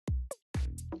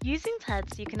Using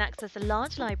Tedds, you can access a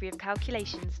large library of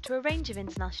calculations to a range of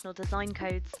international design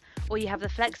codes, or you have the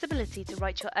flexibility to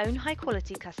write your own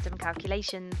high-quality custom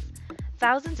calculations.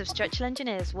 Thousands of structural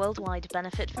engineers worldwide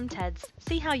benefit from Tedds.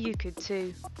 See how you could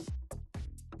too.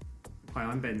 Hi,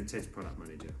 I'm Ben, the Tedds Product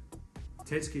Manager.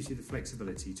 Tedds gives you the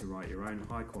flexibility to write your own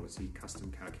high-quality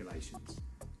custom calculations.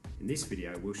 In this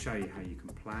video, we'll show you how you can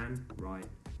plan, write,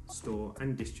 store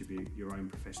and distribute your own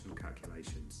professional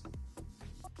calculations.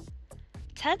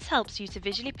 Tedds helps you to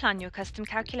visually plan your custom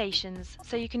calculations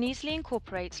so you can easily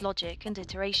incorporate logic and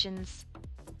iterations.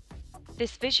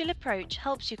 This visual approach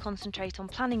helps you concentrate on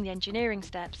planning the engineering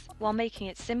steps while making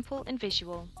it simple and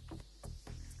visual.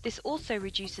 This also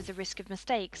reduces the risk of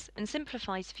mistakes and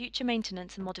simplifies future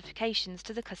maintenance and modifications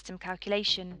to the custom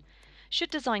calculation,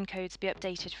 should design codes be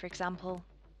updated, for example.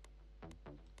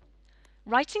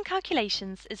 Writing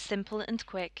calculations is simple and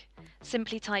quick.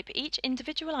 Simply type each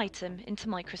individual item into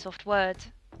Microsoft Word.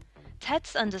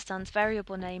 Tedds understands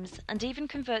variable names and even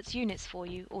converts units for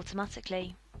you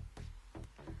automatically.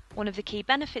 One of the key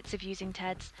benefits of using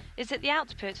Tedds is that the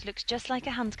output looks just like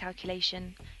a hand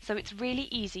calculation, so it's really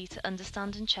easy to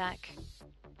understand and check.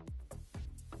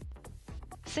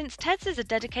 Since Tedds is a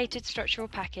dedicated structural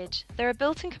package, there are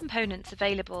built-in components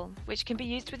available which can be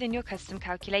used within your custom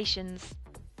calculations.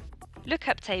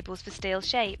 Lookup tables for steel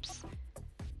shapes,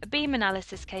 a beam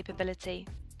analysis capability,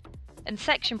 and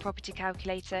section property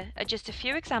calculator are just a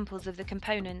few examples of the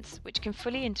components which can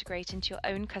fully integrate into your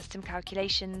own custom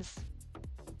calculations.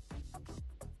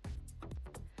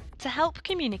 To help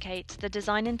communicate the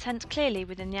design intent clearly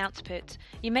within the output,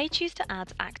 you may choose to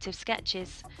add active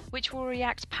sketches, which will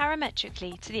react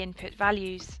parametrically to the input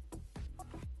values.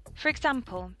 For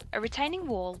example, a retaining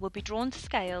wall will be drawn to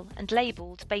scale and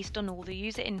labelled based on all the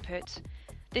user input.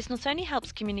 This not only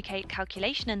helps communicate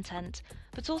calculation intent,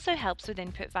 but also helps with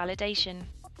input validation.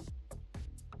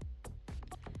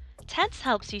 Tedds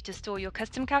helps you to store your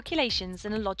custom calculations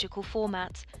in a logical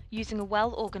format, using a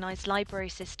well-organised library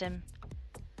system.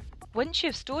 Once you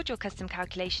have stored your custom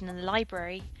calculation in the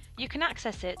library, you can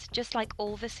access it just like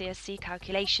all the CSC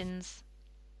calculations.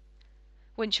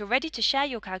 Once you're ready to share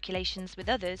your calculations with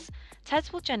others,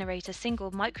 Tedds will generate a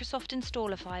single Microsoft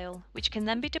installer file, which can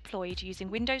then be deployed using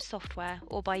Windows software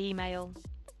or by email.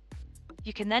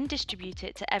 You can then distribute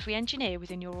it to every engineer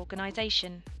within your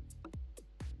organisation.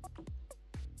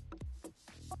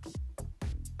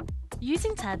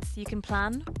 Using Tedds, you can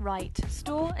plan, write,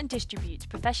 store and distribute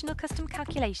professional custom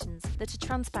calculations that are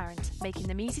transparent, making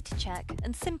them easy to check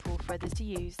and simple for others to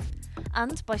use.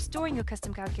 And by storing your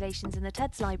custom calculations in the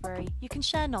Tedds library, you can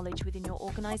share knowledge within your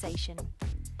organisation.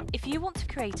 If you want to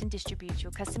create and distribute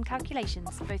your custom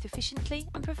calculations both efficiently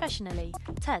and professionally,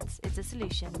 Tedds is the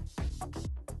solution.